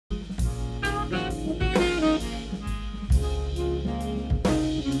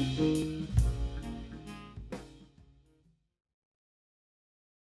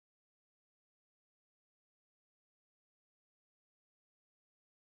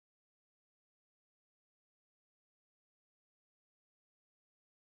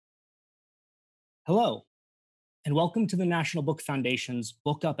Hello, and welcome to the National Book Foundation's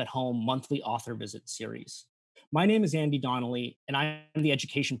Book Up at Home monthly author visit series. My name is Andy Donnelly, and I am the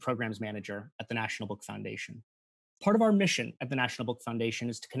Education Programs Manager at the National Book Foundation. Part of our mission at the National Book Foundation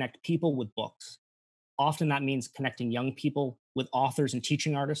is to connect people with books. Often that means connecting young people with authors and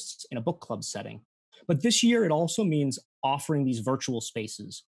teaching artists in a book club setting. But this year, it also means offering these virtual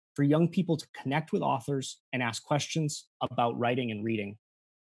spaces for young people to connect with authors and ask questions about writing and reading.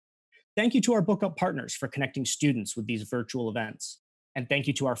 Thank you to our BookUp partners for connecting students with these virtual events. And thank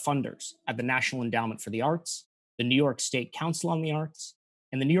you to our funders at the National Endowment for the Arts, the New York State Council on the Arts,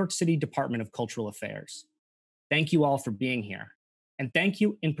 and the New York City Department of Cultural Affairs. Thank you all for being here. And thank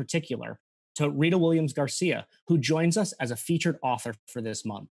you in particular to Rita Williams-Garcia, who joins us as a featured author for this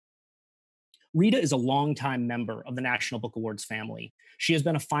month. Rita is a longtime member of the National Book Awards family. She has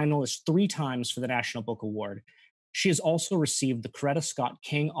been a finalist 3 times for the National Book Award. She has also received the Coretta Scott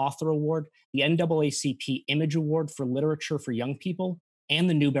King Author Award, the NAACP Image Award for Literature for Young People, and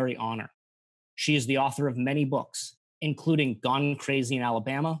the Newbery Honor. She is the author of many books, including Gone Crazy in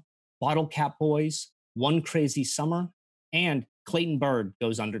Alabama, Bottle Cap Boys, One Crazy Summer, and Clayton Byrd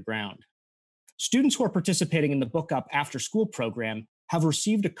Goes Underground. Students who are participating in the Book Up After School program have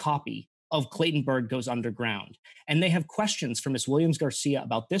received a copy of Clayton Byrd Goes Underground, and they have questions for Ms. Williams-Garcia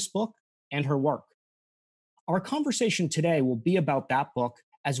about this book and her work. Our conversation today will be about that book,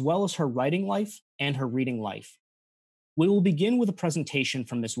 as well as her writing life and her reading life. We will begin with a presentation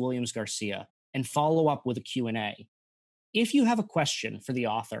from Ms. Williams-Garcia and follow up with a Q&A. If you have a question for the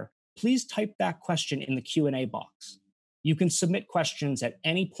author, please type that question in the Q&A box. You can submit questions at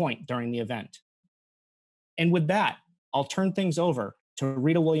any point during the event. And with that, I'll turn things over to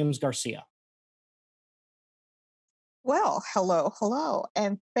Rita Williams-Garcia. Well, hello,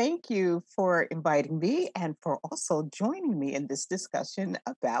 and thank you for inviting me and for also joining me in this discussion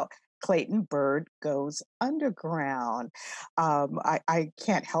about Clayton Byrd Goes Underground. I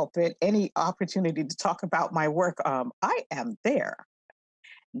can't help it. Any opportunity to talk about my work, I am there.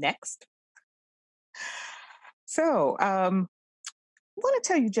 Next. So, I want to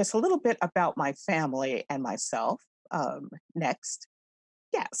tell you just a little bit about my family and myself. Next.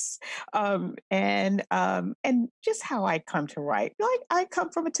 Yes, and just how I come to write. Like I come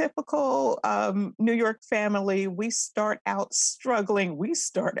from a typical New York family. We start out struggling. We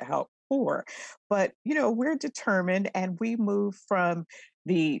start out poor, but we're determined, and we move from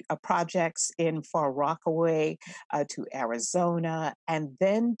the projects in Far Rockaway to Arizona, and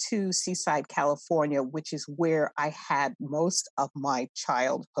then to Seaside, California, which is where I had most of my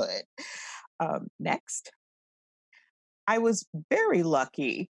childhood. Next. I was very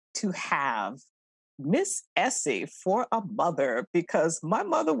lucky to have Miss Essie for a mother because my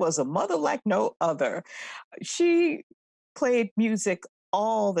mother was a mother like no other. She played music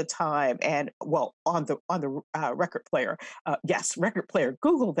all the time, and well, on the record player. Yes, record player.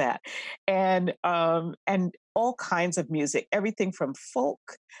 Google that, and all kinds of music, everything from folk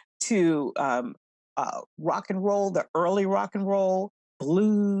to rock and roll, the early rock and roll,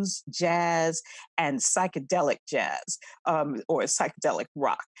 blues, jazz, and psychedelic jazz, or psychedelic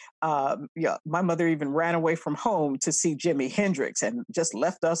rock. Yeah, my mother even ran away from home to see Jimi Hendrix and just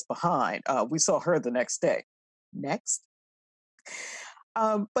left us behind. We saw her the next day. Next.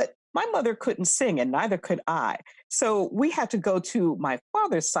 But my mother couldn't sing, and neither could I. So we had to go to my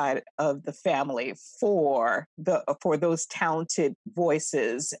father's side of the family for those talented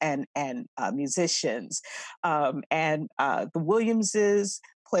voices and musicians. The Williamses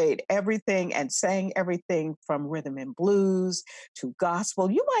played everything and sang everything from rhythm and blues to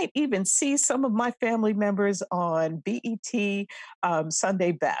gospel. You might even see some of my family members on BET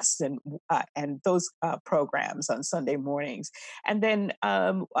Sunday Best and those programs on Sunday mornings. And then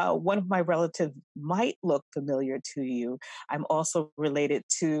one of my relatives might look familiar to you. I'm also related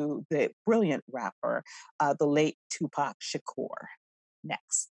to the brilliant rapper, the late Tupac Shakur.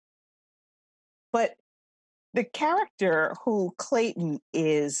 Next. But the character who Clayton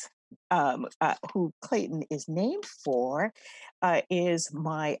is named for, is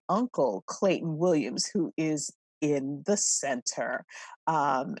my uncle Clayton Williams, who is in the center,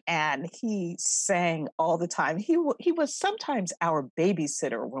 and he sang all the time. He was sometimes our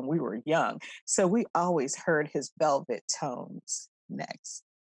babysitter when we were young, so we always heard his velvet tones. Next.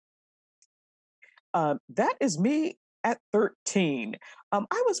 That is me at 13.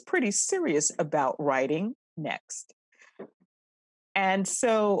 I was pretty serious about writing. Next. And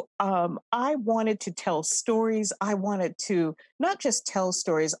so I wanted to tell stories. I wanted to not just tell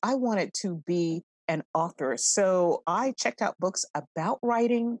stories, I wanted to be an author. So I checked out books about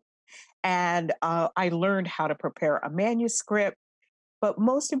writing, and I learned how to prepare a manuscript. But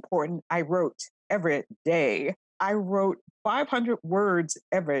most important, I wrote every day. I wrote 500 words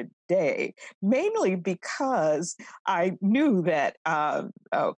every day, mainly because I knew that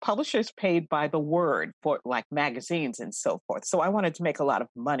publishers paid by the word for like magazines and so forth. So I wanted to make a lot of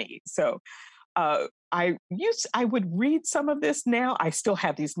money. So I would read some of this now. I still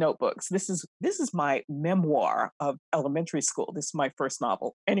have these notebooks. This is my memoir of elementary school. This is my first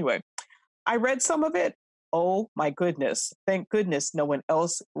novel. Anyway, I read some of it. Oh my goodness. Thank goodness no one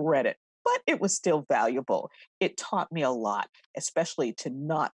else read it. But it was still valuable. It taught me a lot, especially to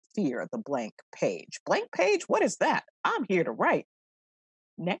not fear the blank page. Blank page? What is that? I'm here to write.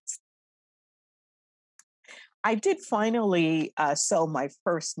 Next. I did finally sell my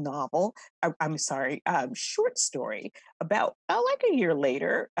first novel. I'm sorry, short story about like a year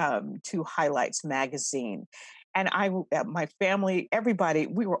later to Highlights magazine. And my family, everybody,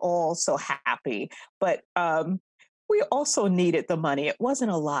 we were all so happy. But we also needed the money. It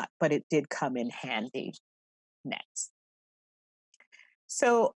wasn't a lot, but it did come in handy. Next.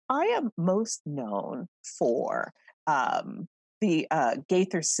 So I am most known for the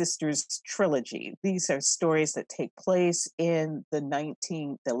Gaither Sisters trilogy. These are stories that take place in the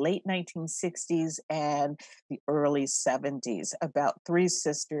late 1960s and the early 70s about three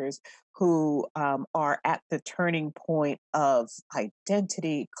sisters who are at the turning point of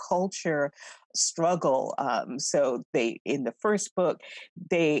identity, culture, struggle. So they, in the first book,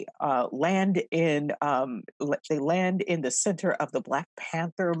 they land in the center of the Black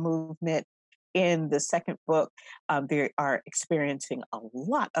Panther movement. In the second book, they are experiencing a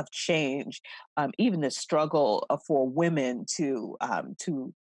lot of change, even the struggle for women to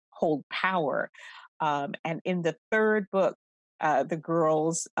hold power. And in the third book, the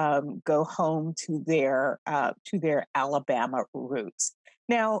girls go home to their Alabama roots.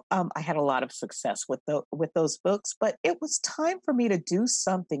 Now, I had a lot of success with those books, but it was time for me to do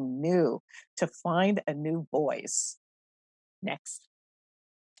something new, to find a new voice. Next.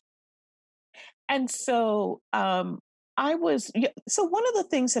 And so so one of the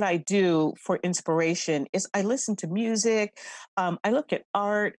things that I do for inspiration is I listen to music, I look at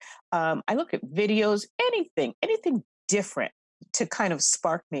art, I look at videos, anything different to kind of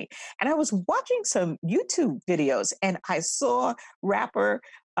spark me. And I was watching some YouTube videos and I saw rapper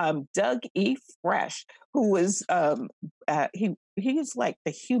Doug E. Fresh, who was he's like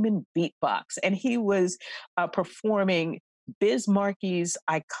the human beatbox, and he was performing Biz Markie's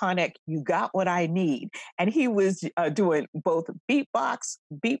iconic "You Got What I Need," and he was doing both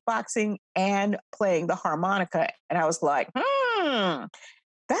beatboxing, and playing the harmonica. And I was like,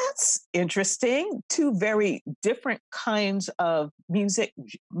 that's interesting. Two very different kinds of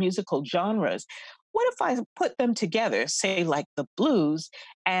musical genres. What if I put them together, say like the blues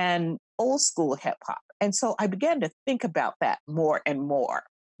and old school hip hop? And so I began to think about that more and more.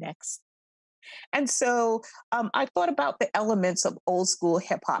 Next. And so I thought about the elements of old school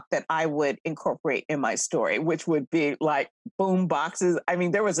hip hop that I would incorporate in my story, which would be like boom boxes. I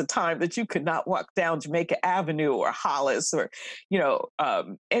mean, there was a time that you could not walk down Jamaica Avenue or Hollis or,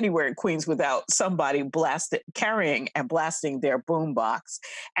 anywhere in Queens without somebody carrying and blasting their boom box.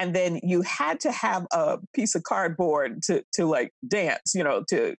 And then you had to have a piece of cardboard to like dance,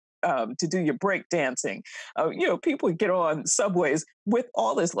 to do your break dancing. People would get on subways with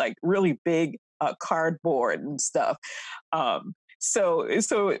all this like really big cardboard and stuff. So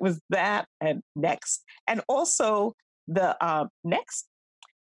it was that and next, and also the next,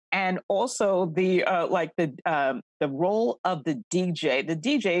 and also the role of the DJ. The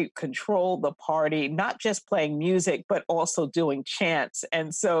DJ controlled the party, not just playing music but also doing chants.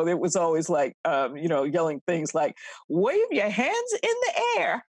 And so it was always like yelling things like "Wave your hands in the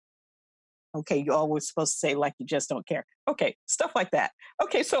air." Okay, you always supposed to say like you just don't care. Okay, stuff like that.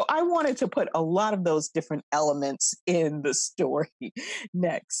 Okay, so I wanted to put a lot of those different elements in the story.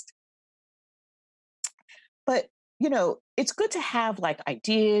 Next. But, it's good to have like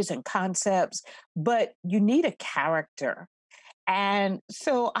ideas and concepts, but you need a character. And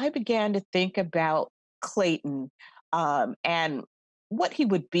so I began to think about Clayton, and what he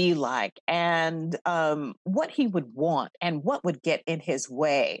would be like, and what he would want, and what would get in his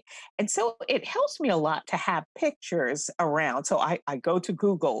way. And so it helps me a lot to have pictures around. So I go to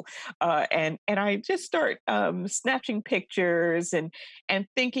Google and I just start snatching pictures and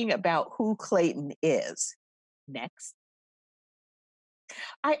thinking about who Clayton is. Next.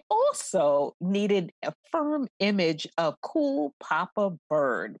 I also needed a firm image of cool Papa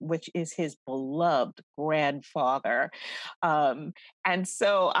Byrd, which is his beloved grandfather. And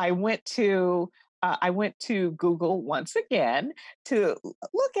so I went to I went to Google once again to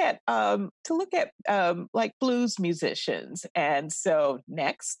look at like blues musicians, and so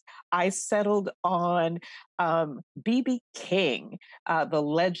next I settled on BB King, the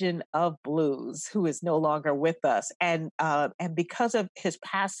legend of blues, who is no longer with us, and because of his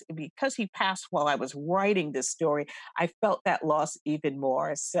past, because he passed while I was writing this story, I felt that loss even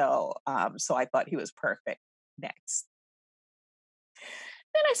more. So I thought he was perfect. Next.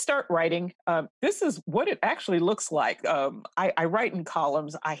 Then I start writing. This is what it actually looks like. I write in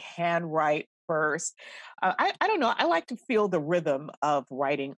columns. I handwrite first. I don't know. I like to feel the rhythm of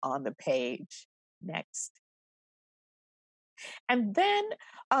writing on the page. Next. And then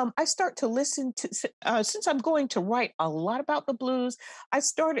I start to listen to, since I'm going to write a lot about the blues, I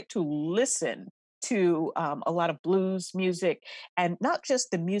started to listen to a lot of blues music, and not just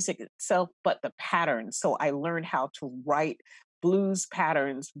the music itself, but the patterns. So I learned how to write blues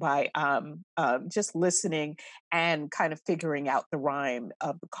patterns by just listening and kind of figuring out the rhyme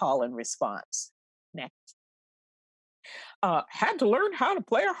of the call and response. Next. Had to learn how to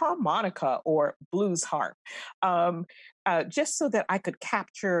play a harmonica or blues harp, just so that I could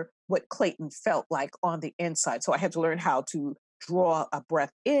capture what Clayton felt like on the inside. So I had to learn how to draw a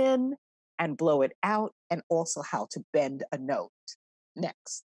breath in and blow it out, and also how to bend a note.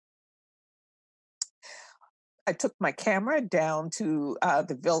 Next. I took my camera down to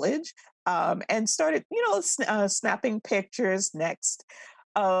the village and started, snapping pictures next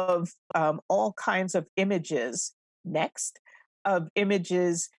of all kinds of images next of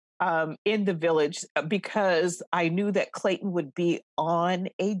images in the village because I knew that Clayton would be on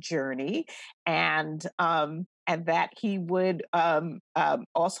a journey, and that he would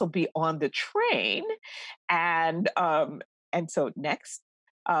also be on the train, and so next.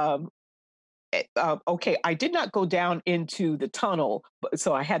 Um, okay, I did not go down into the tunnel,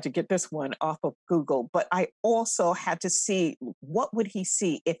 so I had to get this one off of Google. But I also had to see what would he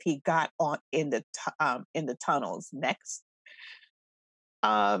see if he got on in the tunnels next,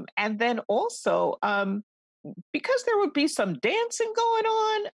 and then also because there would be some dancing going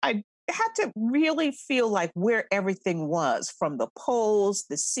on, I had to really feel like where everything was, from the poles,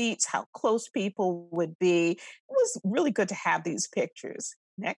 the seats, how close people would be. It was really good to have these pictures.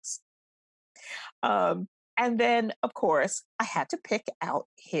 Next. Um, and then, of course, I had to pick out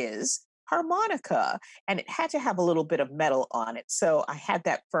his harmonica, and it had to have a little bit of metal on it. So I had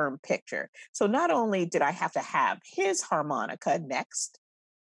that firm picture. So not only did I have to have his harmonica next,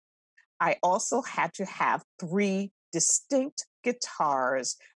 I also had to have three distinct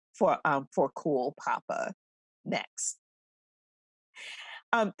guitars for Cool Papa next.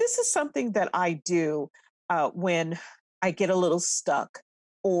 This is something that I do when I get a little stuck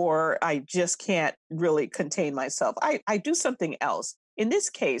or I just can't really contain myself. I do something else. In this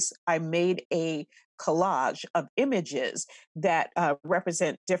case, I made a collage of images that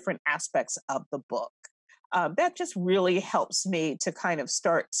represent different aspects of the book. That just really helps me to kind of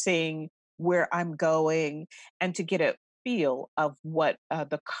start seeing where I'm going and to get a feel of what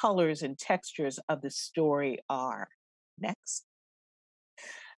the colors and textures of the story are. Next.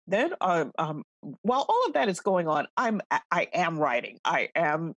 Then, while all of that is going on, I am writing. I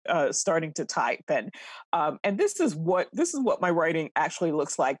am starting to type, and this is what my writing actually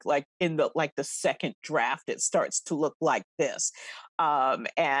looks like. Like in the second draft, it starts to look like this,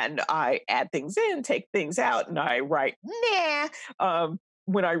 and I add things in, take things out, and I write nah.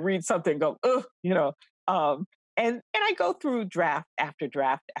 When I read something, go ugh, and I go through draft after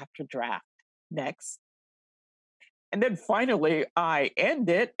draft after draft. Next. And then finally, I end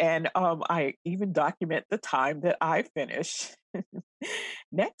it, and I even document the time that I finish.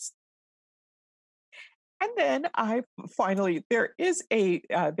 Next, and then I finally there is a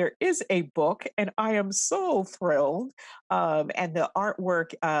book, and I am so thrilled. And the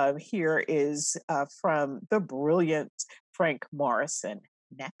artwork here is from the brilliant Frank Morrison.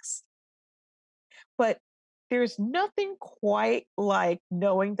 Next. But there's nothing quite like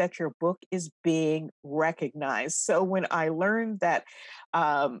knowing that your book is being recognized. So when I learned that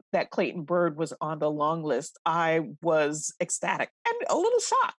that Clayton Byrd was on the long list, I was ecstatic and a little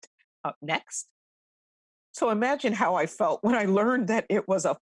shocked. Next. So imagine how I felt when I learned that it was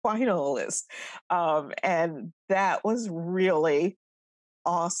a finalist, and that was really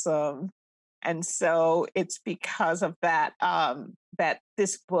awesome. And so it's because of that that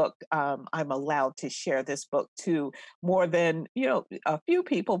this book, I'm allowed to share this book to more than a few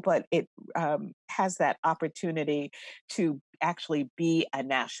people, but it has that opportunity to actually be a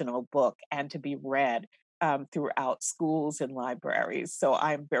national book and to be read throughout schools and libraries. So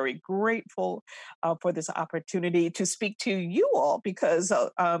I'm very grateful for this opportunity to speak to you all because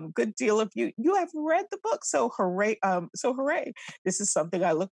good deal of you have read the book. So hooray! So hooray! This is something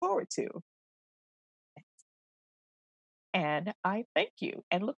I look forward to, and I thank you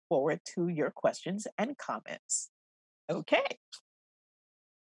and look forward to your questions and comments. Okay.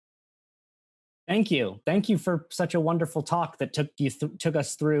 Thank you. Thank you for such a wonderful talk that took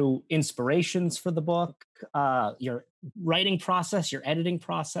us through inspirations for the book, your writing process, your editing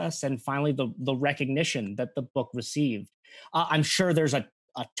process, and finally the recognition that the book received. I'm sure there's a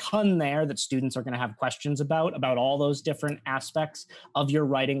ton there that students are going to have questions about all those different aspects of your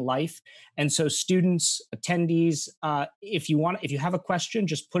writing life. And so, students, attendees, if you have a question,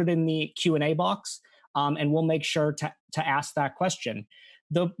 just put it in the Q&A box, and we'll make sure to ask that question.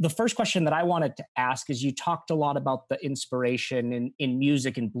 The first question that I wanted to ask is, you talked a lot about the inspiration in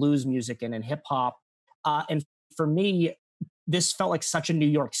music and blues music and in hip hop. And for me, this felt like such a New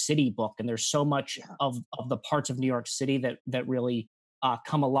York City book, and there's so much Yeah. of the parts of New York City that really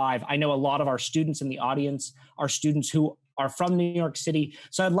come alive. I know a lot of our students in the audience are students who are from New York City.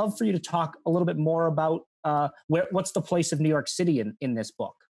 So I'd love for you to talk a little bit more about what's the place of New York City in this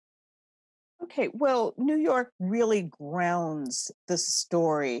book. Okay, well, New York really grounds the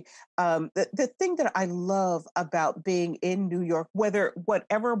story. The thing that I love about being in New York,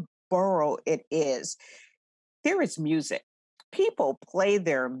 whatever borough it is, there is music. People play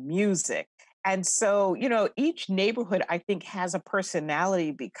their music. And so, each neighborhood, I think, has a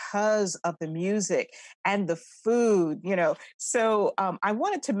personality because of the music and the food, So I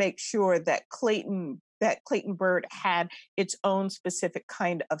wanted to make sure that Clayton Byrd had its own specific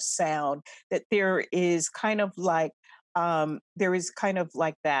kind of sound, that there is kind of like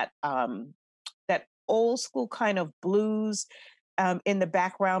that old school kind of blues in the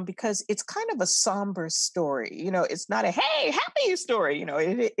background because it's kind of a somber story. It's not a hey, happy story.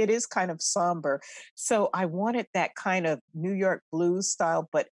 It is kind of somber. So I wanted that kind of New York blues style,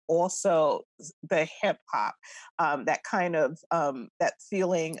 but also the hip hop, that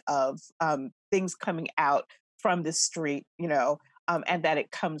feeling of things coming out from the street, and that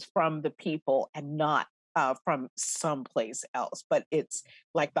it comes from the people and not from someplace else, but it's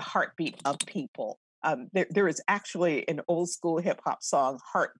like the heartbeat of people. There is actually an old school hip hop song,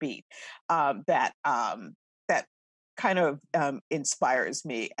 "Heartbeat," that kind of inspires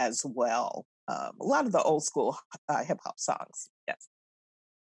me as well. A lot of the old school hip hop songs. Yes.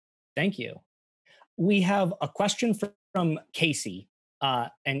 Thank you. We have a question from Casey.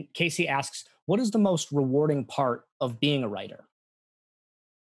 And Casey asks, what is the most rewarding part of being a writer?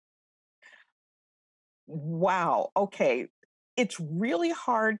 Wow. Okay. It's really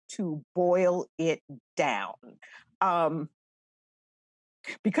hard to boil it down. Um,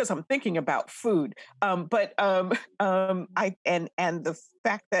 because I'm thinking about food. But I and the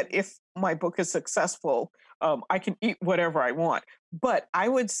fact that if my book is successful, I can eat whatever I want. But I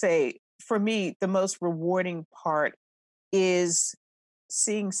would say for me, the most rewarding part is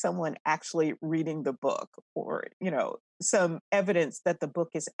seeing someone actually reading the book, or some evidence that the book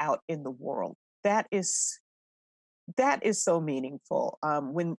is out in the world. That is so meaningful.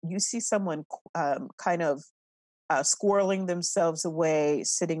 When you see someone kind of squirreling themselves away,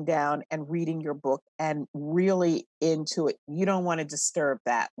 sitting down and reading your book and really into it. You don't want to disturb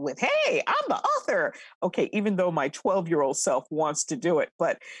that with, hey, I'm the author. Okay, even though my 12-year-old self wants to do it.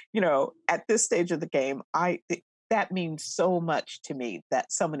 But, at this stage of the game, that means so much to me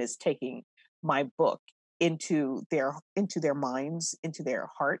that someone is taking my book into their minds, into their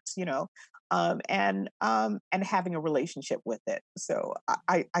hearts, and having a relationship with it. So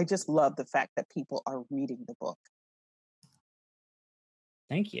I just love the fact that people are reading the book.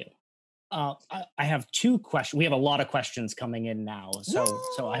 Thank you. I have two questions. We have a lot of questions coming in now, so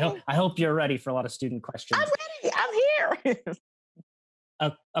Yay! I hope you're ready for a lot of student I'm questions. ready. I'm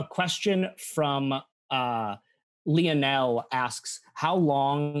here. A question from Leonel asks, how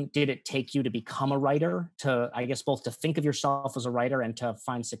long did it take you to become a writer? To, I guess, both to think of yourself as a writer and to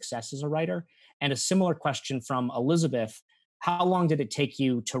find success as a writer. And a similar question from Elizabeth: how long did it take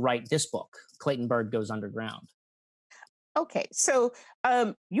you to write this book, Clayton Byrd Goes Underground? Okay, so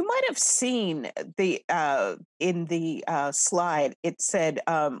you might have seen the in the slide. It said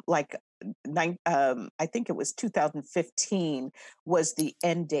I think it was 2015 was the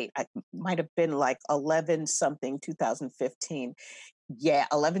end date. I might have been like 11 something 2015. Yeah,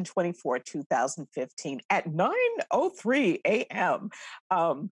 11/24 2015 at 9:03 a.m.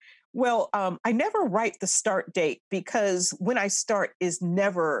 I never write the start date because when I start is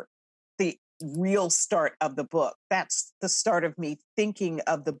never the real start of the book. That's the start of me thinking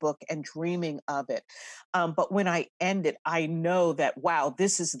of the book and dreaming of it. But when I end it, I know that, wow,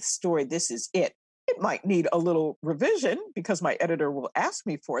 this is the story, this is it. It might need a little revision because my editor will ask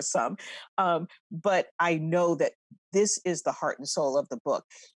me for some. But I know that this is the heart and soul of the book.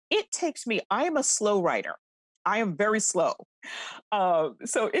 It takes me, I am a slow writer. I am very slow.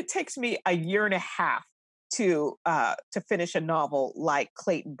 So it takes me a year and a half to finish a novel like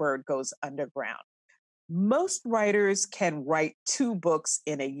Clayton Byrd Goes Underground. Most writers can write 2 books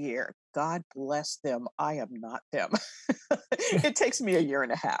in a year. God bless them. I am not them. It takes me a year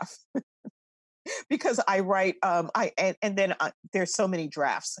and a half because I write. And then there's so many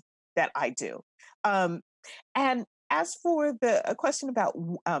drafts that I do. Um, and as for the a question about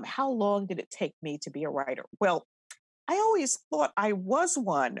how long did it take me to be a writer? Well, I always thought I was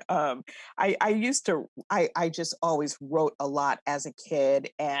one. I used to, I just always wrote a lot as a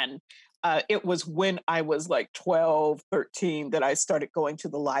kid. And it was when I was like 12, 13 that I started going to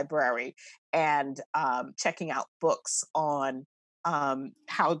the library and checking out books on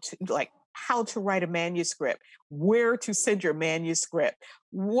how to write a manuscript, where to send your manuscript,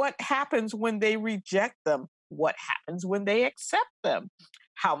 what happens when they reject them, what happens when they accept them,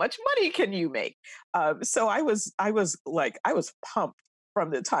 how much money can you make? So I was pumped from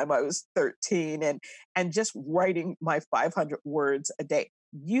the time I was 13 and just writing my 500 words a day.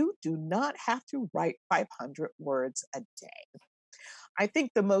 You do not have to write 500 words a day. I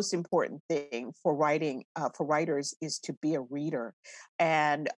think the most important thing for writing for writers is to be a reader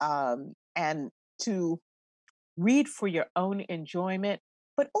and to read for your own enjoyment,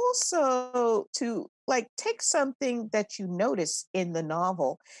 but also to like take something that you notice in the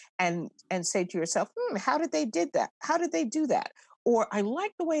novel and say to yourself, how did they did that? How did they do that? Or I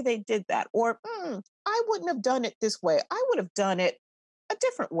like the way they did that. Or I wouldn't have done it this way. I would have done it a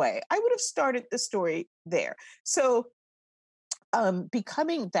different way. I would have started the story there. So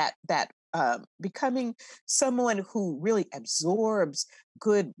becoming becoming someone who really absorbs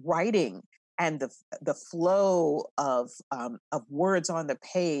good writing and the flow of words on the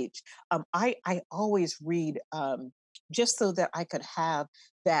page. I always read just so that I could have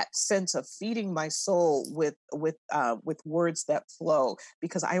that sense of feeding my soul with words that flow,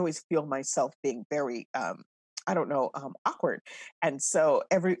 because I always feel myself being very I don't know, awkward. And so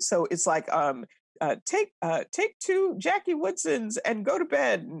so it's like take 2 Jackie Woodsons and go to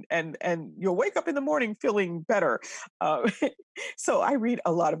bed, and you'll wake up in the morning feeling better. Uh, so I read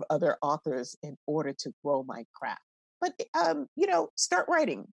a lot of other authors in order to grow my craft. But start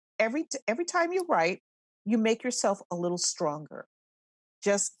writing. Every time you write, you make yourself a little stronger.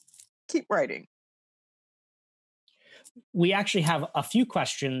 Just keep writing. We actually have a few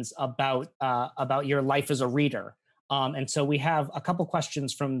questions about your life as a reader. And so we have a couple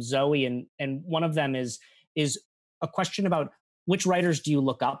questions from Zoe, and one of them is a question about which writers do you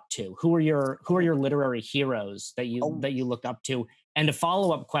look up to? Who are your literary heroes Oh, that you look up to? And a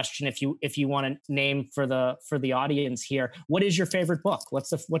follow up question, if you want to name for the audience here, what is your favorite book?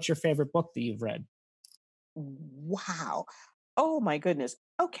 What's your favorite book that you've read? wow. Oh my goodness.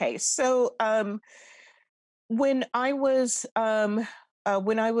 Okay, so when I was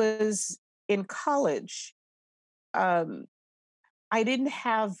in college, um, I didn't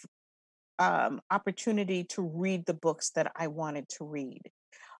have opportunity to read the books that I wanted to read.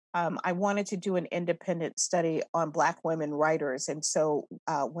 I wanted to do an independent study on Black women writers, and so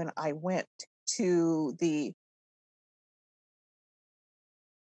to the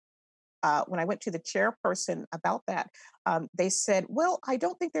when I went to the chairperson about that, they said, "Well, I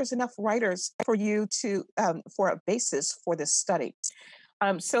don't think there's enough writers for you to for a basis for this study."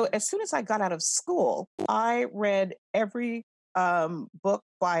 So as soon as I got out of school, I read every book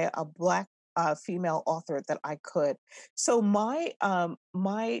by a Black female author that I could. So um,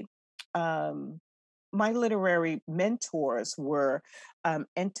 my literary mentors were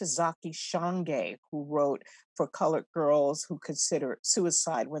Entezaki Shange, who wrote For Colored Girls Who Consider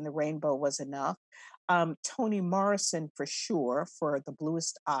Suicide When the Rainbow Was Enough. Toni Morrison, for sure, for The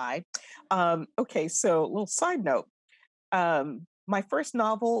Bluest Eye. Okay, so a little side note. My first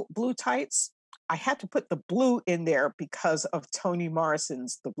novel, Blue Tights, I had to put the blue in there because of Toni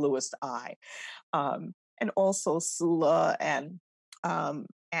Morrison's The Bluest Eye. And also Sula um,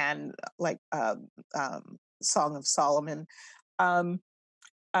 and like Song of Solomon. Um,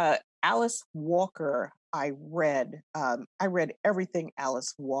 Alice Walker, I read everything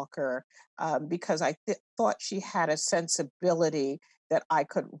Alice Walker because thought she had a sensibility that I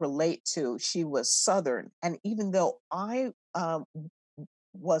could relate to. She was Southern, and even though I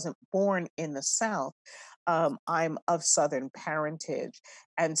wasn't born in the South, I'm of Southern parentage.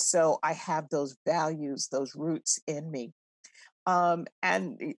 And so I have those values, those roots in me.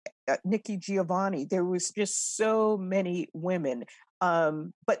 And Nikki Giovanni. There was just so many women.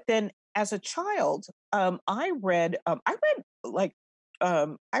 But then as a child, I read like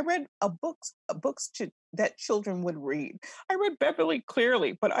I read books that children would read. I read Beverly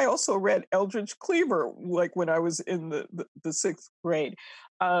Clearly, but I also read Eldridge Cleaver, like when I was in the sixth grade.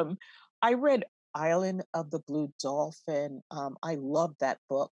 Um, I read Island of the Blue Dolphin. I loved that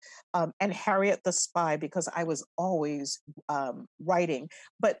book. And Harriet the Spy, because I was always writing.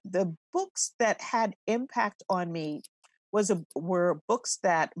 But the books that had impact on me were books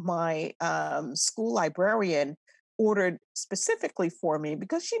that my school librarian ordered specifically for me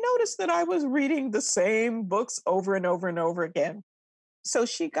because she noticed that I was reading the same books over and over and over again. So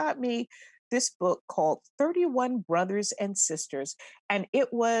she got me this book called 31 Brothers and Sisters, and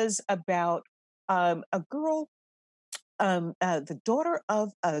it was about a girl, the daughter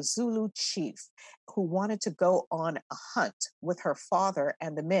of a Zulu chief who wanted to go on a hunt with her father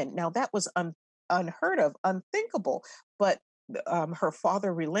and the men. Now, that was unheard of, unthinkable, but her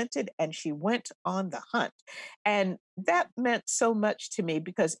father relented and she went on the hunt. And that meant so much to me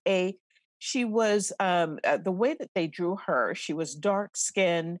because, she was the way that they drew her, she was dark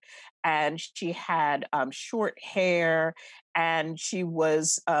skinned and she had short hair, and she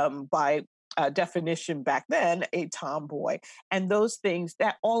was, by definition back then, a tomboy. And those things,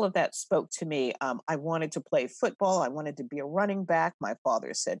 that all of that spoke to me. I wanted to play football. I wanted to be a running back. My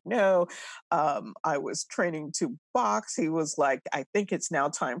father said no. I was training to box. He was like, I think it's now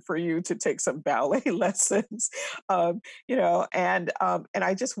time for you to take some ballet lessons. And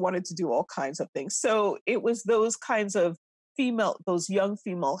I just wanted to do all kinds of things. So it was those kinds of those young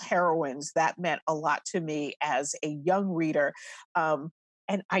female heroines that meant a lot to me as a young reader.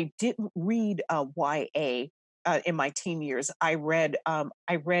 And I didn't read YA in my teen years. I read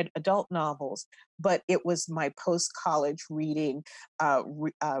adult novels, but it was my post college reading,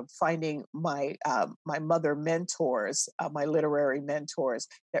 finding my mother mentors, my literary mentors,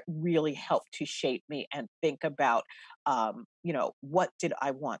 that really helped to shape me and think about, what did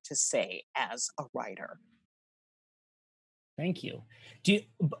I want to say as a writer. Thank you. Do you,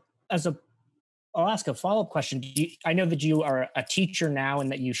 as a I'll ask a follow up question. I know that you are a teacher now and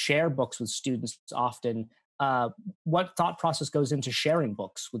that you share books with students often. What thought process goes into sharing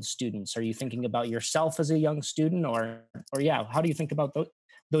books with students? Are you thinking about yourself as a young student, or yeah, how do you think about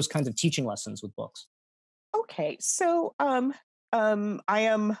those kinds of teaching lessons with books? Okay, so I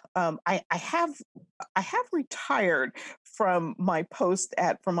have retired from my post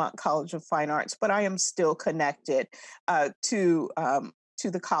at Vermont College of Fine Arts, but I am still connected to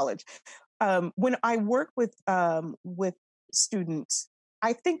the college. When I work with students,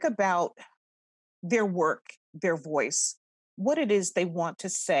 I think about their work, their voice, what it is they want to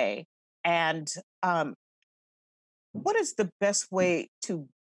say, and um, what is the best way to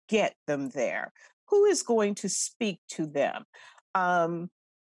get them there? Who is going to speak to them? Um,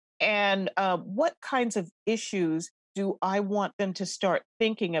 and what kinds of issues do I want them to start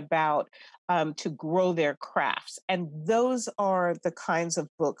thinking about to grow their crafts? And those are the kinds of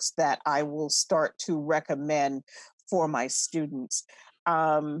books that I will start to recommend for my students.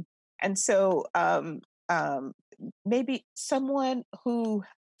 Um, and so um, maybe someone who,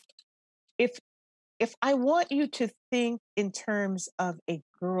 if if I want you to think in terms of a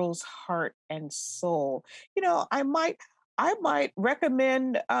girl's heart and soul, I might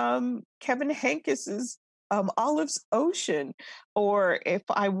recommend Kevin Henkes's Olive's Ocean, or if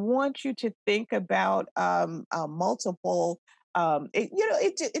I want you to think about multiple,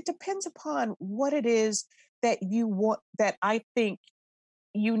 it depends upon what it is that you want, that I think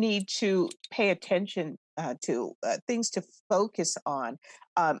you need to pay attention to, things to focus on.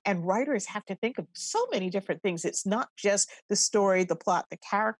 And writers have to think of so many different things. It's not just the story, the plot, the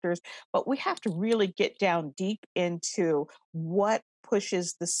characters, but we have to really get down deep into what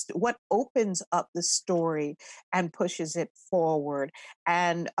opens up the story and pushes it forward.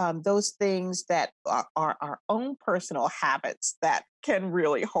 And those things that are our own personal habits that can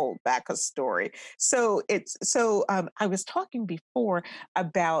really hold back a story. I was talking before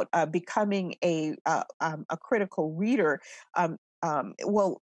about becoming a critical reader.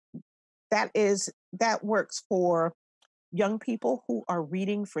 Well, that works for young people who are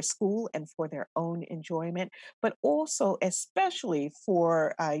reading for school and for their own enjoyment, but also especially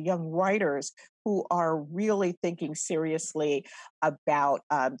for young writers who are really thinking seriously about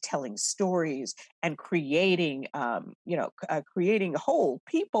telling stories and creating whole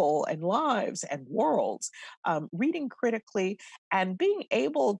people and lives and worlds. Reading critically and being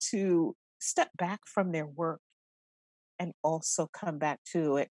able to step back from their work and also come back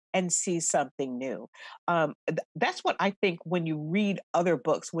to it and see something new. That's what I think when you read other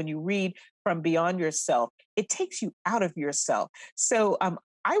books, when you read from beyond yourself, it takes you out of yourself. So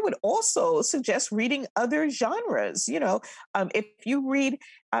I would also suggest reading other genres. If you read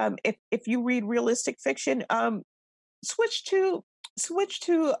if you read realistic fiction, switch to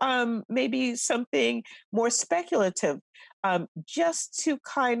maybe something more speculative, just to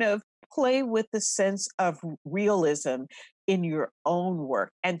kind of play with the sense of realism in your own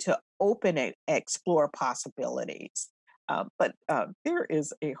work and to open it, explore possibilities. But there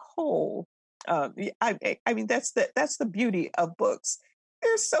is a whole I mean that's the beauty of books.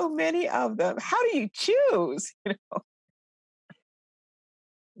 There's so many of them. How do you choose?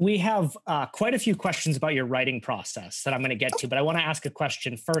 We have quite a few questions about your writing process that I'm going to get to, but I want to ask a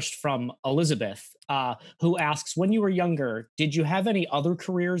question first from Elizabeth, who asks, when you were younger, did you have any other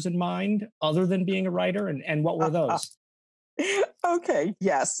careers in mind other than being a writer? And what were those? Okay,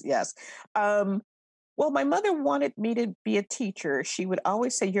 yes, yes. Um, well, my mother wanted me to be a teacher. She would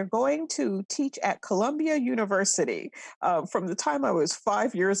always say, "You're going to teach at Columbia University," from the time I was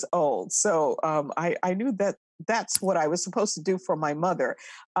 5 years old. So I knew that that's what I was supposed to do for my mother.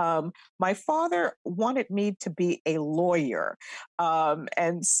 My father wanted me to be a lawyer.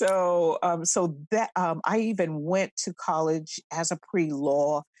 And so that I even went to college as a pre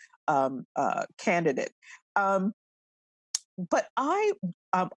law candidate. Um, but I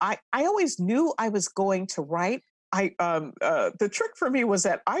always knew I was going to write. The trick for me was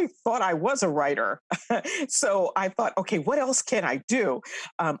that I thought I was a writer, so I thought, okay, what else can I do?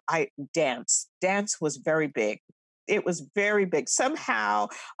 I dance was very big. It was very big. Somehow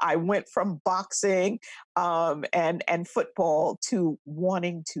I went from boxing and football to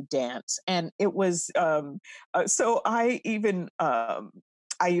wanting to dance, and it was so I even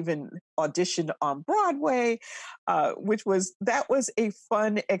auditioned on Broadway, which was that was a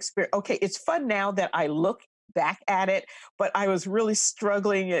fun experience. Okay, it's fun now that I look back at it, but I was really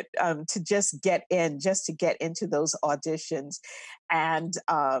struggling it to just to get into those auditions, and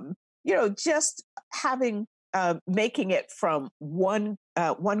just having making it from one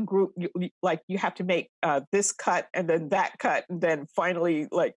group, like you have to make this cut and then that cut, and then finally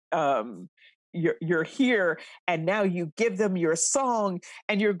like you're here, and now you give them your song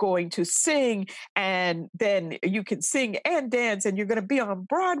and you're going to sing, and then you can sing and dance, and you're going to be on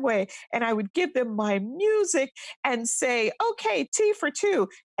Broadway. And I would give them my music and say, okay, T for two,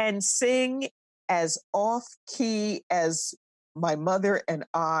 and sing as off key as my mother and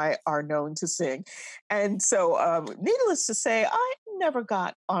I are known to sing. And so, needless to say, I never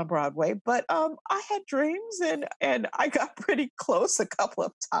got on Broadway, but I had dreams, and I got pretty close a couple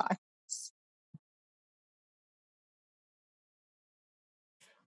of times.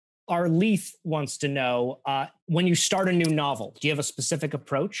 Our Leaf wants to know, when you start a new novel, do you have a specific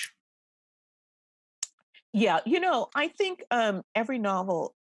approach? Yeah, I think every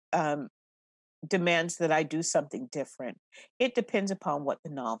novel um, demands that I do something different. It depends upon what the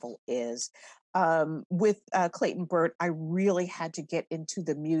novel is. With Clayton Byrd, I really had to get into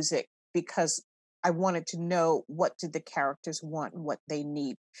the music because I wanted to know what did the characters want and what they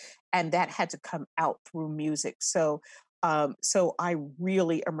need, and that had to come out through music. So I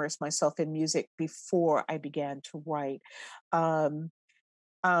really immersed myself in music before I began to write. Um,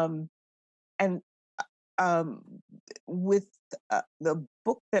 um, and um, with the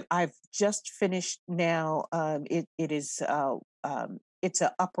book that I've just finished now, it's a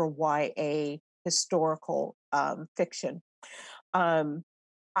upper YA historical fiction. Um,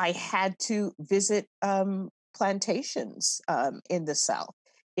 I had to visit plantations in the South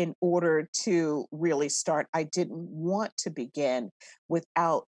in order to really start. I didn't want to begin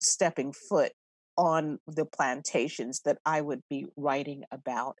without stepping foot on the plantations that I would be writing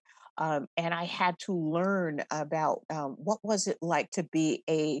about. And I had to learn about what was it like to be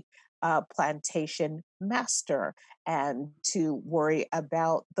a plantation master, and to worry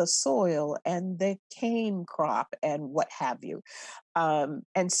about the soil and the cane crop and what have you. And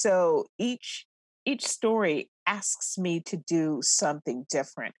so each story asks me to do something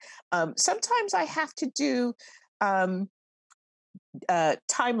different. Sometimes I have to do um,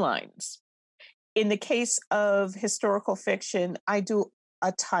 timelines. In the case of historical fiction, I do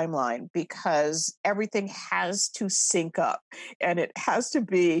a timeline because everything has to sync up, and it has to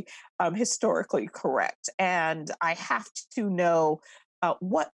be historically correct. And I have to know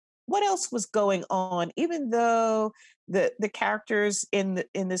what else was going on, even though the characters in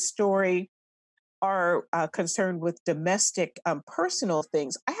the story are concerned with domestic, personal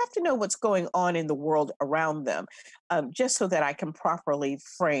things, I have to know what's going on in the world around them, just so that I can properly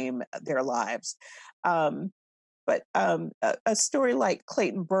frame their lives. Um, but a story like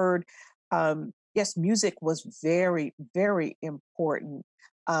Clayton Byrd, yes, music was very, very important.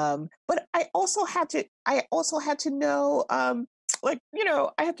 But I also had to know, I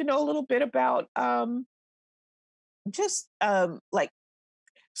had to know a little bit about just like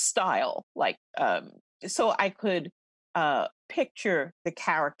style, so I could picture the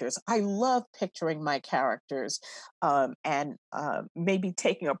characters. I love picturing my characters, and maybe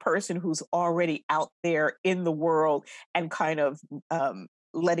taking a person who's already out there in the world and kind of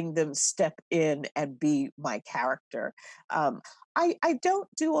letting them step in and be my character. I don't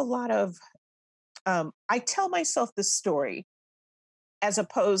do a lot of, I tell myself the story as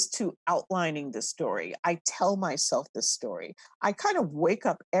opposed to outlining the story. I tell myself the story. I kind of wake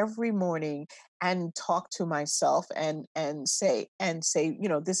up every morning and talk to myself and say,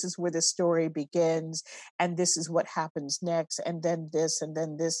 this is where the story begins, and this is what happens next, and then this, and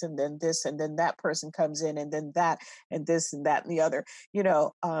then this, and then this, and then that person comes in, and then that, and this, and that, and the other.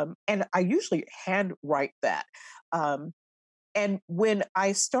 And I usually handwrite that. Um, and when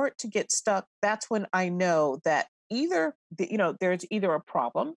I start to get stuck, that's when I know that there's either a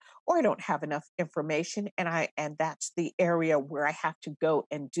problem or I don't have enough information, and that's the area where I have to go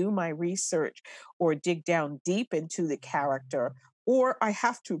and do my research or dig down deep into the character, or I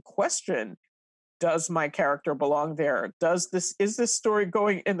have to question, does my character belong there? Does this is this story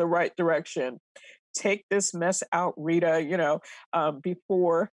going in the right direction? Take this mess out, Rita,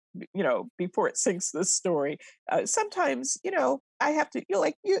 before it sinks this story. Sometimes, I have to,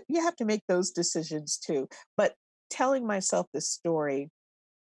 you have to make those decisions too. But telling myself this story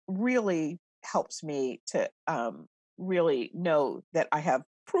really helps me to really know that I have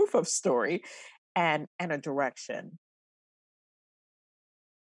proof of story and a direction.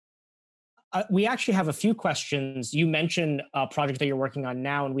 We actually have a few questions. You mentioned a project that you're working on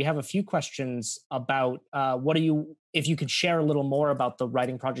now, and we have a few questions about if you could share a little more about the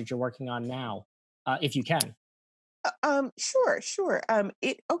writing project you're working on now, if you can. Sure, sure.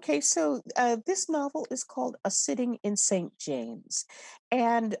 So this novel is called A Sitting in St. James,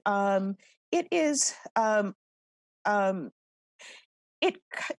 and it is um, it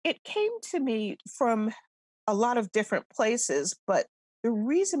came to me from a lot of different places, but the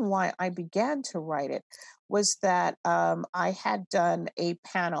reason why I began to write it was that I had done a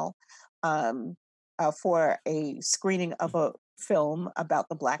panel um, for a screening of a film about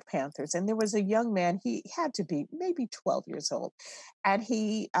the Black Panthers, and there was a young man. He had to be maybe 12 years old, and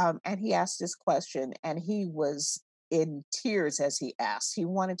he asked this question, and he was in tears as he asked. He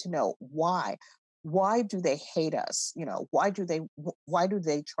wanted to know why. Why do they hate us? Why do they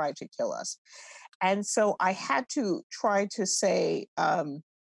try to kill us? And so I had to try to say, as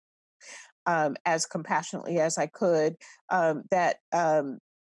compassionately as I could, that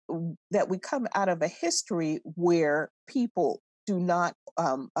we come out of a history where people do not,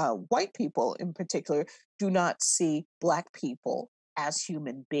 white people in particular, do not see Black people as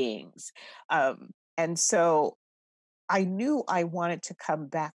human beings. And so I knew I wanted to come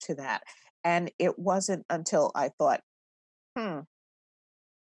back to that. And it wasn't until I thought, hmm,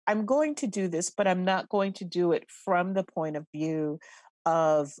 I'm going to do this, but I'm not going to do it from the point of view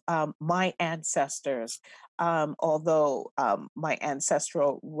of my ancestors, although my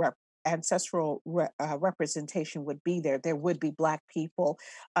representation would be there. There would be Black people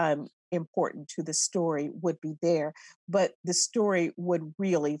important to the story would be there, but the story would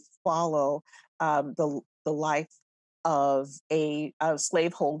really follow the life of a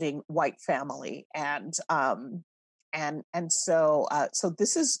slaveholding white family, and so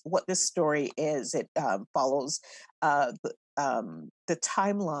this is what this story is. It follows the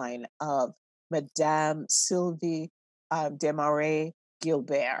timeline of Madame Sylvie Desmarais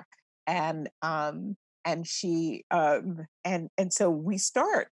Gilbert, and she and so we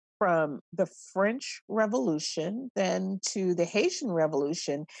start from the French Revolution, then to the Haitian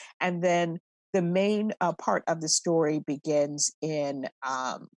Revolution, and then the main part of the story begins in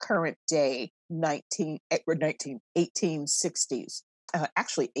current day 1860s,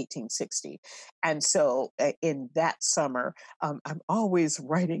 actually 1860. And so in that summer, I'm always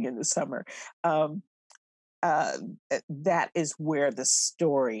writing in the summer. Um, uh, that is where the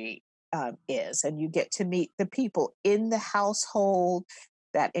story is. And you get to meet the people in the household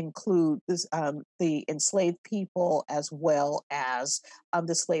that include the enslaved people as well as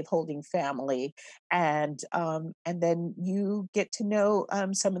the slaveholding family, and then you get to know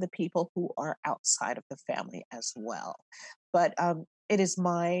some of the people who are outside of the family as well. But it is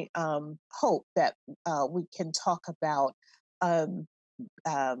my hope that we can talk about um,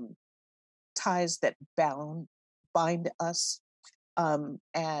 um, ties that bind us,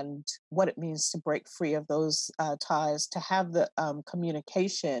 and what it means to break free of those ties, to have the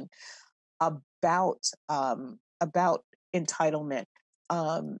communication about entitlement,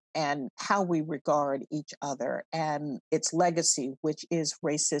 and how we regard each other and its legacy, which is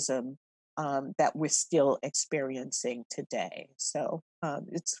racism, that we're still experiencing today. So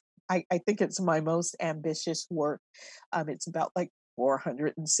I think it's my most ambitious work. It's about like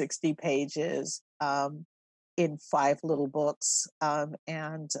 460 pages. In five little books.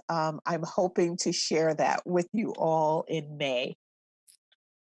 And I'm hoping to share that with you all in May.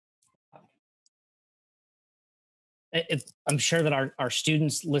 I'm sure that our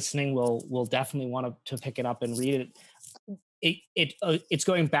students listening will definitely want to pick it up and read it. It's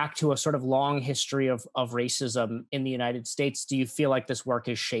going back to a sort of long history of racism in the United States. Do you feel like this work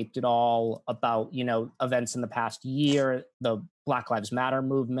has shaped it all about, events in the past year, the Black Lives Matter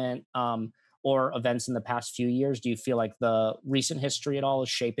movement, or events in the past few years? Do you feel like the recent history at all is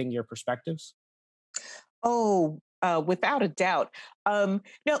shaping your perspectives? Oh, without a doubt. Now,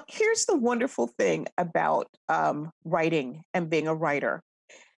 here's the wonderful thing about writing and being a writer.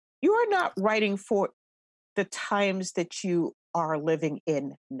 You are not writing for the times that you are living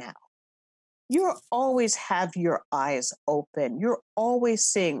in now. You always have your eyes open. You're always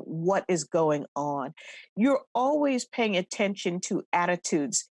seeing what is going on. You're always paying attention to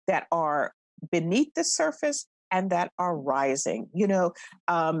attitudes that are beneath the surface and that are rising,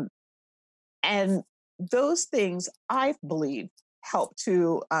 um, and those things, I believe, help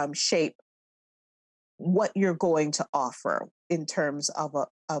to shape what you're going to offer in terms of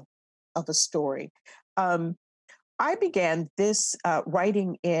a story. Um, I began this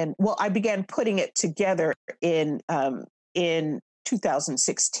writing I began putting it together in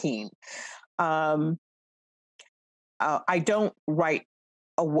 2016. Um, I don't write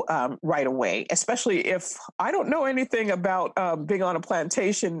right away, especially if I don't know anything about being on a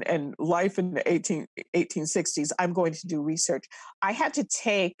plantation and life in the 1860s. I'm going to do research. I had to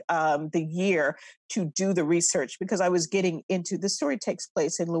take the year to do the research because I was getting into the story takes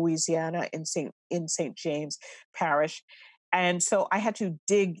place in Louisiana in St. James Parish. And so I had to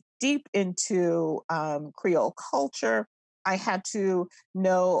dig deep into Creole culture. I had to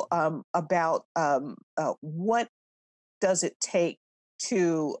know about what does it take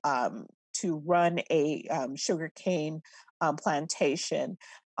to run a sugarcane plantation,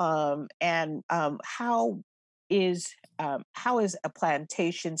 and is how is a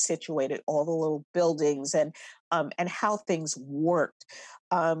plantation situated, all the little buildings and how things worked.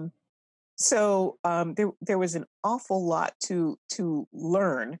 Um, there was an awful lot to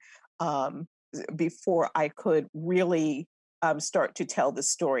learn um, before I could really start to tell the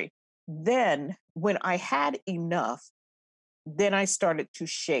story. Then, when I had enough, then I started to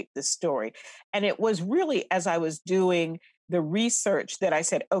shape the story. And it was really as I was doing the research that I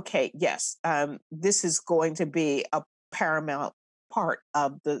said, okay, yes, this is going to be a paramount part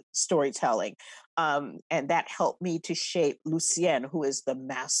of the storytelling. And that helped me to shape Lucienne, who is the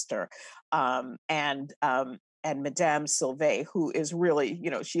master, and Madame Sylvie, who is really,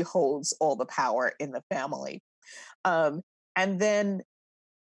 she holds all the power in the family. Um, and then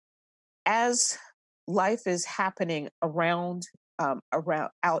as life is happening around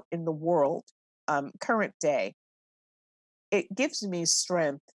out in the world, current day, it gives me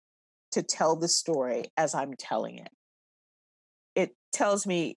strength to tell the story as I'm telling it. It tells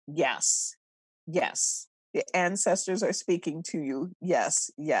me, yes, yes, the ancestors are speaking to you.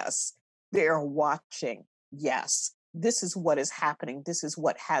 Yes, yes, they are watching. Yes, this is what is happening. This is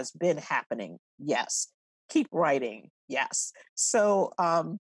what has been happening. Yes, keep writing. Yes. So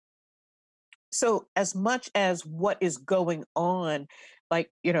as much as what is going on,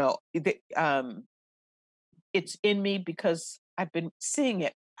 like, it's in me because I've been seeing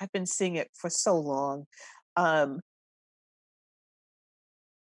it for so long. um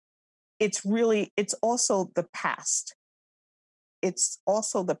it's also the past. It's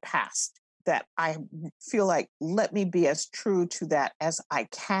also the past that I feel like, let me be as true to that as I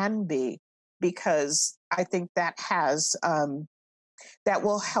can be, because I think that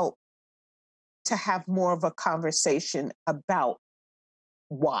will help to have more of a conversation about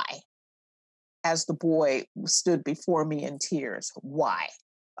why, as the boy stood before me in tears, why.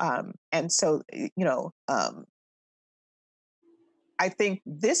 And so, I think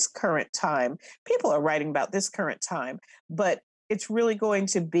this current time, people are writing about this current time, but it's really going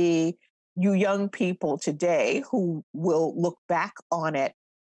to be you young people today who will look back on it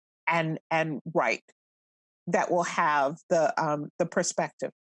and write. that will have the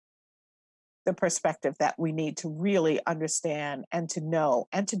perspective that we need to really understand and to know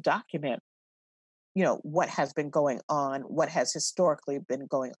and to document, what has been going on, what has historically been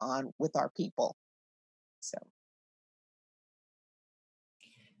going on with our people. So,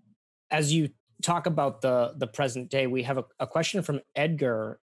 As you talk about the present day, we have a question from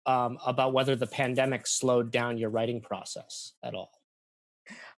Edgar about whether the pandemic slowed down your writing process at all.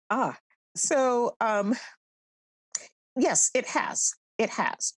 ah, so yes, it has. It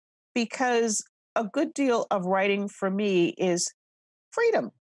has. Because a good deal of writing for me is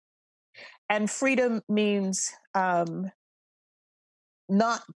freedom. And freedom means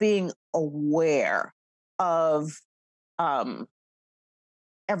not being aware of um,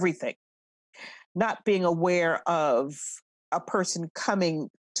 everything, not being aware of a person coming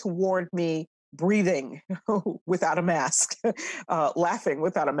toward me breathing without a mask, laughing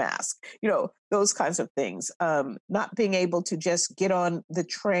without a mask, those kinds of things. Not being able to just get on the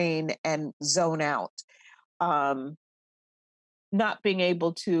train and zone out. Um, Not being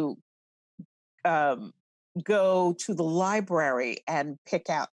able to um, go to the library and pick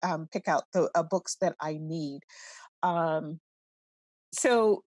out the books that I need. Um,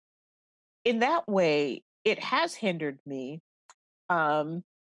 so in that way, it has hindered me. Um,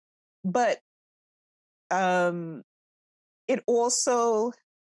 but um, it also,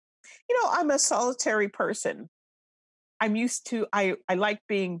 I'm a solitary person. I like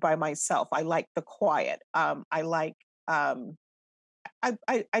being by myself. I like the quiet. Um,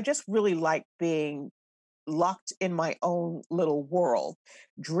 I just really like being locked in my own little world,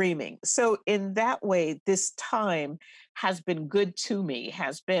 dreaming. So in that way, this time has been good to me,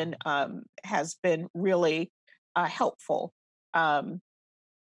 has been really helpful. Um,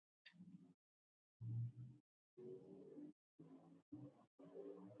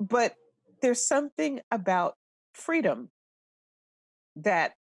 but there's something about freedom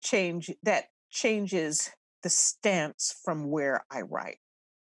that changes the stance from where I write.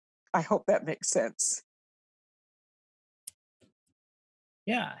 I hope that makes sense.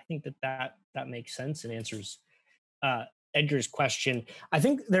 Yeah, I think that makes sense and answers uh, Edgar's question. I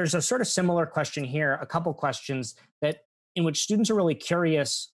think there's a sort of similar question here, a couple questions that in which students are really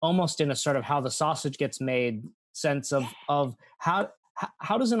curious, almost in a sort of how the sausage gets made sense Yeah. of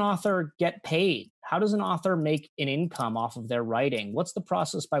how does an author get paid? How does an author make an income off of their writing? What's the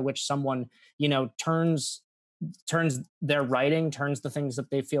process by which someone turns their writing, turns the things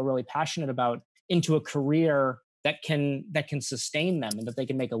that they feel really passionate about into a career that can sustain them and that they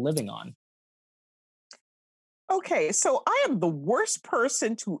can make a living on? Okay, so I am the worst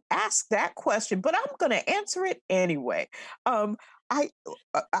person to ask that question, but I'm going to answer it anyway. Um,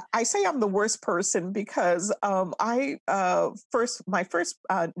 I say I'm the worst person because I first my first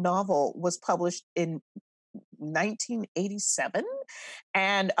novel was published in 1987,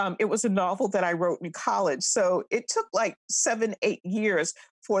 and it was a novel that I wrote in college. So it took like 7, 8 years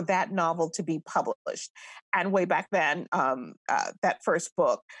for that novel to be published. And way back then, that first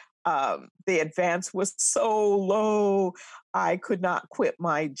book, the advance was so low, I could not quit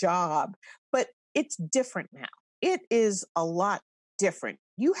my job. But it's different now. It is a lot different.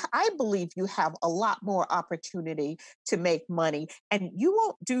 I believe you have a lot more opportunity to make money, and you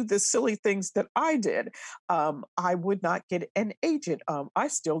won't do the silly things that I did. I would not get an agent. I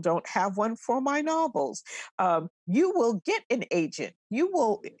still don't have one for my novels. You will get an agent. You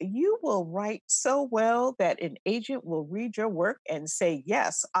will write so well that an agent will read your work and say,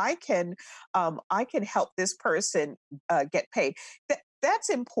 "Yes, I can help this person get paid." That's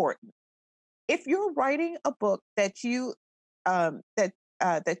important. If you're writing a book that you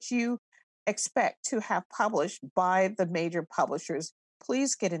expect to have published by the major publishers,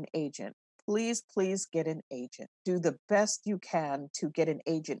 please get an agent. Please, please get an agent. Do the best you can to get an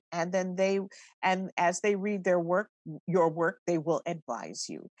agent, and as they read your work, they will advise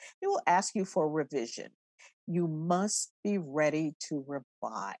you. They will ask you for revision. You must be ready to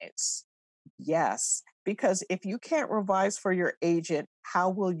revise. Yes, because if you can't revise for your agent, how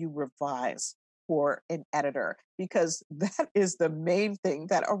will you revise for an editor? Because that is the main thing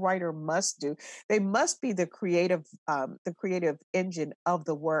that a writer must do. They must be the creative engine of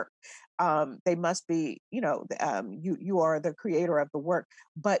the work. They must be, you are the creator of the work,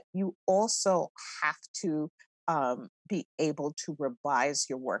 but you also have to be able to revise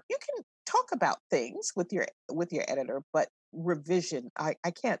your work. You can talk about things with your editor, but revision, I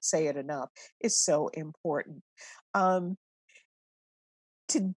can't say it enough, is so important. Um,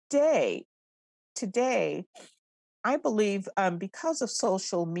 today, today, I believe because of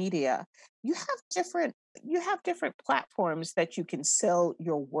social media, you have different you have different platforms that you can sell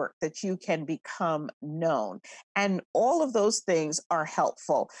your work, that you can become known. And all of those things are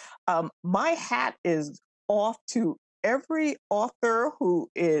helpful. My hat is off to every author who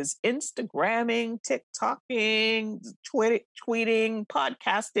is Instagramming, TikToking, tweeting,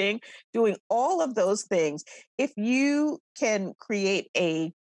 podcasting, doing all of those things. If you can create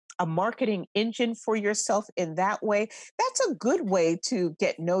a marketing engine for yourself in that way, that's a good way to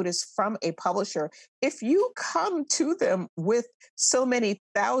get noticed from a publisher. If you come to them with so many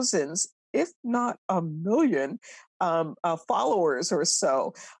thousands, if not a million, followers or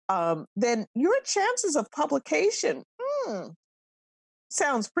so, then your chances of publication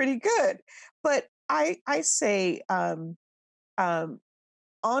sounds pretty good. But I say um,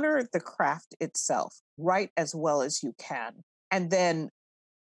 honor the craft itself, write as well as you can, and then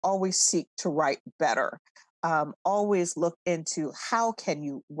always seek to write better. Always look into how can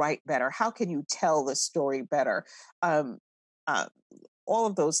you write better? How can you tell the story better? Um, uh, all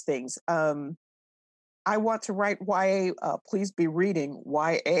of those things. I want to write YA, please be reading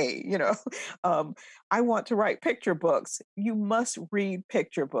YA, um, I want to write picture books. You must read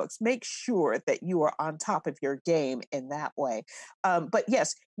picture books. Make sure that you are on top of your game in that way. But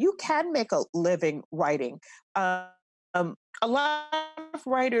yes, you can make a living writing. A lot of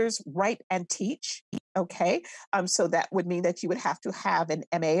writers write and teach. Okay. So that would mean that you would have to have an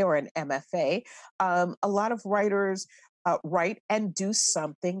MA or an MFA. A lot of writers write and do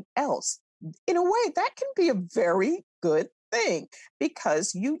something else. In a way, that can be a very good thing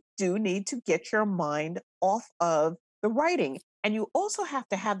because you do need to get your mind off of the writing. And you also have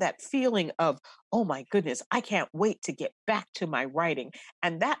to have that feeling of, oh my goodness, I can't wait to get back to my writing.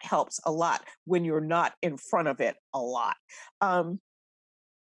 And that helps a lot when you're not in front of it a lot. Um,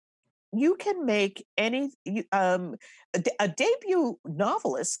 you can make a debut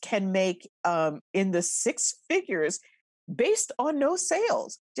novelist can make in the six figures based on no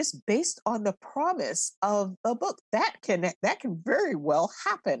sales, just based on the promise of a book. That can very well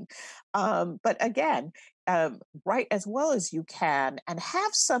happen. But again, write as well as you can and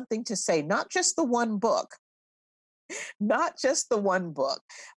have something to say, not just the one book, not just the one book.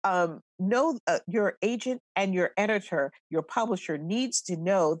 Know your agent and your editor, your publisher needs to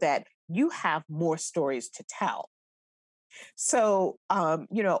know that you have more stories to tell. So,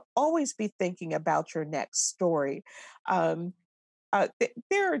 always be thinking about your next story. Um,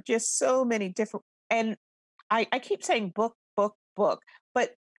 there are just so many different, and I keep saying book, book, book,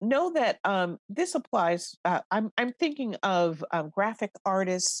 but know that this applies. I'm thinking of graphic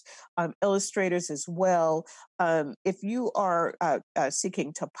artists, illustrators as well. If you are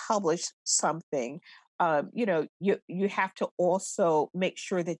seeking to publish something, you have to also make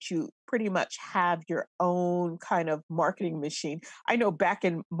sure that you pretty much have your own kind of marketing machine. I know back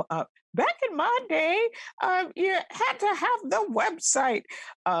in my day, you had to have the website,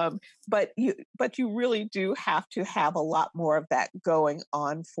 but you really do have to have a lot more of that going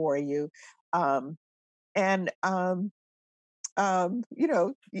on for you. Um, and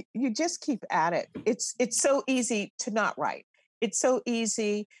you just keep at it. It's so easy to not write. It's so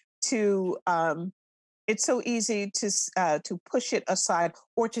easy to to push it aside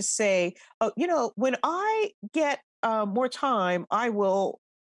or to say, oh, when I get more time, I will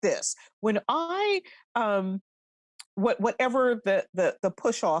this. When I whatever the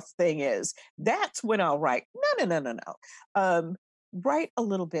push off thing is, that's when I'll write. No, no, no, no, no. Write a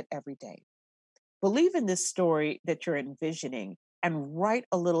little bit every day. Believe in this story that you're envisioning and write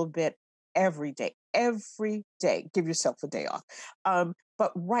a little bit every day. Every day. Give yourself a day off.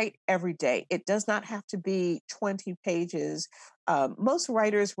 But write every day. It does not have to be 20 pages. Most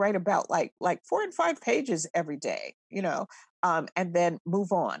writers write about like 4 and 5 pages every day, and then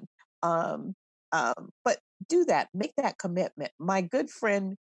move on. But do that. Make that commitment. My good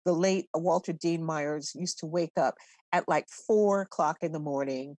friend, the late Walter Dean Myers, used to wake up at like 4 o'clock in the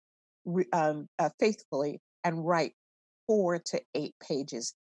morning faithfully and write 4 to 8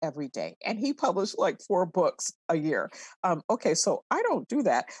 pages every day. And he published like 4 books a year. Okay, so I don't do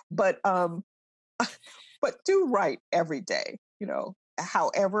that, but do write every day.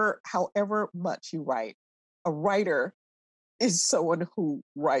 However much you write. A writer is someone who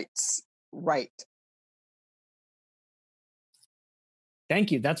writes right. Thank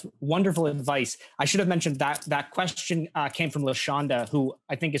you. That's wonderful advice. I should have mentioned that question came from LaShonda, who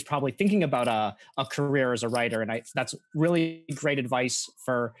I think is probably thinking about a career as a writer, and that's really great advice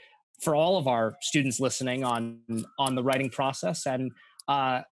for all of our students listening on the writing process and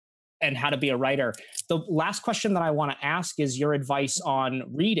how to be a writer. The last question that I want to ask is your advice on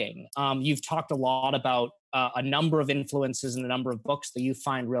reading. You've talked a lot about a number of influences and a number of books that you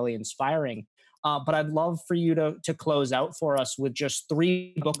find really inspiring. But I'd love for you to close out for us with just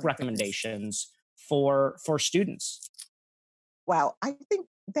three Oh book my goodness. recommendations for students. Wow, I think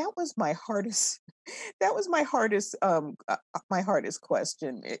that was my hardest that was my hardest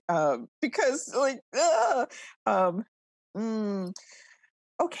question. Because like um mm,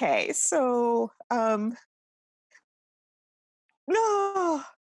 okay, so no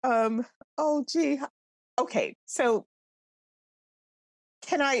um oh gee. Okay, so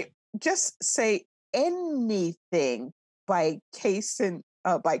can I just say anything by Kaysen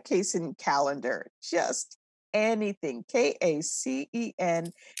Calendar? Just anything. Kacen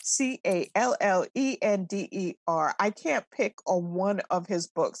Callender. I can't pick on one of his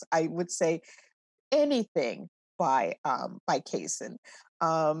books. I would say anything by Kaysen.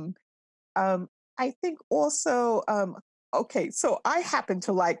 Um um I think also okay, so I happen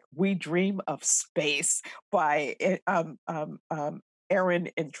to like We Dream of Space by Erin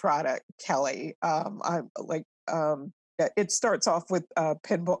Entrada Kelly. I'm like it starts off with a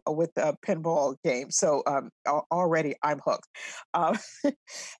pinball game, so already I'm hooked. Um,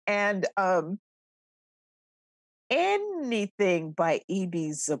 and anything by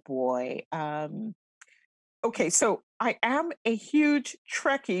E.B. Zaboy. Okay, so I am a huge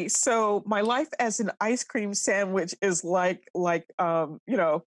Trekkie, so my life as an ice cream sandwich is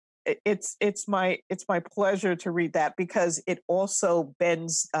it's my pleasure to read that because it also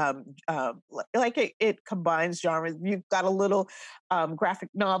bends it combines genres. You've got a little graphic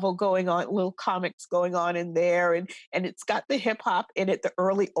novel going on, little comics going on in there, and it's got the hip hop in it, the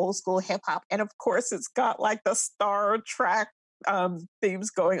early old school hip hop, and of course it's got like the Star Trek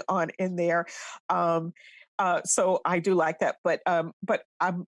themes going on in there. Um, so I do like that, but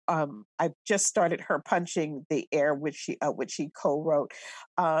I've just started her Punching the Air, which she co-wrote,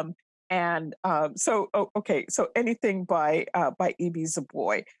 okay, so anything by E.B.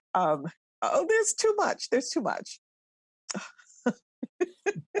 Zaboy. Um, oh, there's too much. There's too much.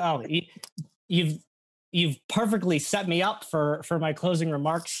 Oh, you've you've perfectly set me up for my closing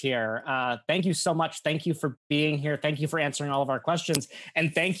remarks here. Thank you so much. Thank you for being here. Thank you for answering all of our questions,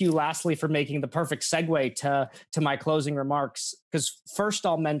 and thank you, lastly, for making the perfect segue to my closing remarks. Because first,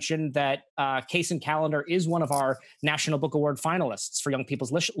 I'll mention that Case and Calendar is one of our National Book Award finalists for young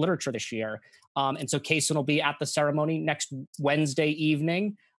people's literature this year, and so Case will be at the ceremony next Wednesday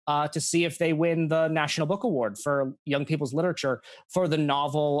evening. To see if they win the National Book Award for Young People's Literature for the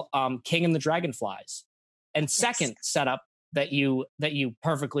novel King and the Dragonflies. And Yes. second setup that you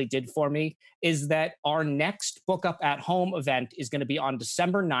perfectly did for me is that our next Book Up at Home event is going to be on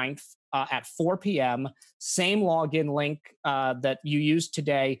December 9th at 4 p.m. Same login link that you used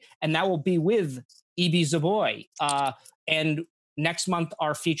today, and that will be with E.B. Zaboy. And next month,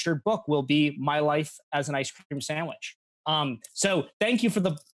 our featured book will be My Life as an Ice Cream Sandwich. So thank you for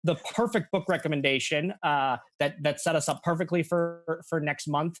the perfect book recommendation that set us up perfectly for next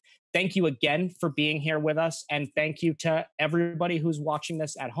month. Thank you again for being here with us, and thank you to everybody who's watching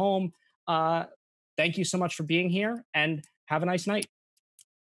this at home. Thank you so much for being here, and have a nice night.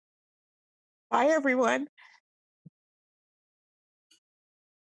 Bye, everyone.